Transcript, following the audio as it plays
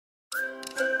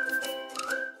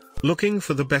Looking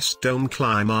for the best dome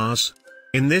climbers?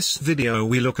 In this video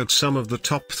we look at some of the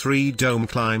top 3 dome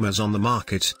climbers on the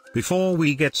market. Before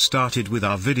we get started with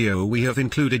our video, we have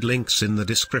included links in the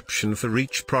description for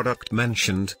each product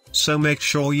mentioned, so make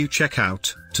sure you check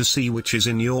out to see which is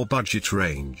in your budget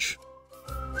range.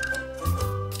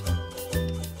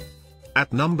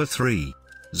 At number 3.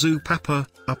 Zupapa,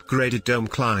 upgraded dome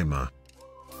climber.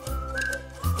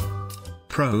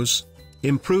 Pros: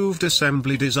 improved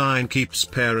assembly design keeps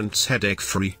parents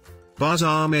headache-free. Bars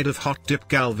are made of hot-dip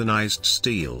galvanized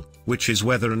steel, which is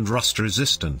weather and rust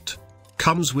resistant.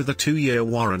 Comes with a 2-year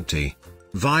warranty.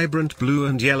 Vibrant blue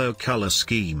and yellow color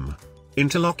scheme.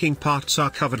 Interlocking parts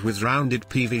are covered with rounded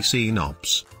PVC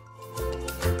knobs.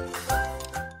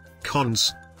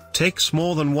 Cons: takes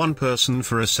more than one person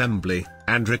for assembly,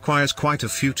 and requires quite a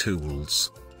few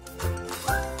tools.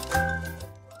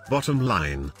 Bottom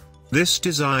line: this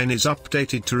design is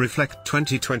updated to reflect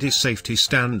 2020 safety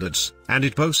standards, and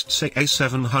it boasts a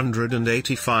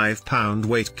 785-pound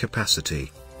weight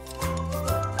capacity.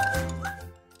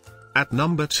 At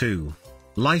number 2.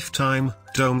 Lifetime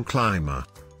dome climber.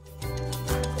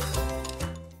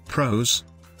 Pros: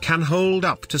 can hold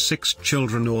up to 6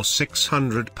 children or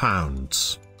 600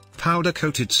 pounds.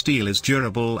 Powder-coated steel is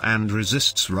durable and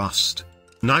resists rust.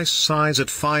 Nice size at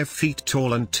 5 feet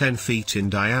tall and 10 feet in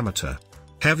diameter.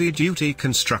 Heavy-duty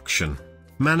construction.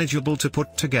 Manageable to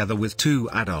put together with 2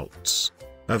 adults.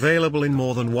 Available in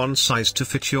more than one size to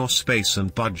fit your space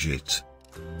and budget.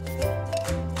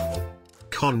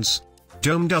 Cons: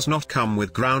 dome does not come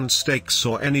with ground stakes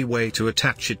or any way to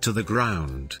attach it to the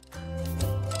ground.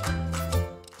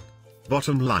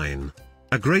 Bottom line: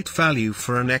 a great value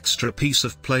for an extra piece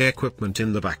of play equipment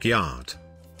in the backyard.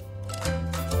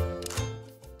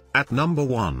 At number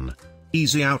 1.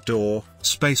 Easy outdoor,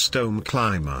 space dome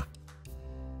climber.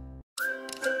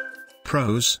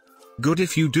 Pros: good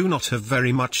if you do not have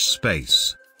very much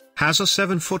space. Has a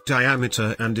 7-foot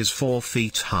diameter and is 4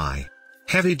 feet high.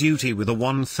 Heavy duty with a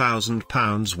 1,000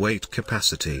 pounds weight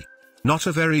capacity. Not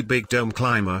a very big dome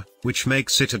climber, which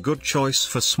makes it a good choice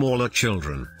for smaller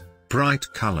children. Bright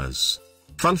colors.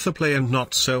 Fun for play and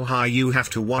not so high you have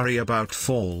to worry about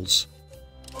falls.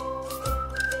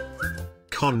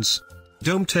 Cons: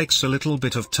 dome takes a little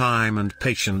bit of time and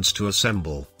patience to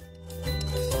assemble.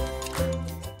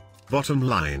 Bottom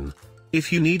line: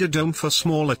 if you need a dome for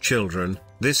smaller children,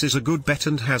 this is a good bet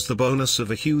and has the bonus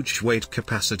of a huge weight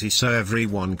capacity so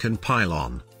everyone can pile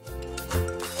on.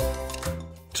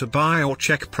 To buy or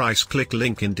check price, click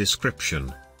link in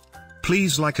description.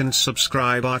 Please like and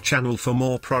subscribe our channel for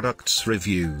more products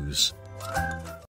reviews.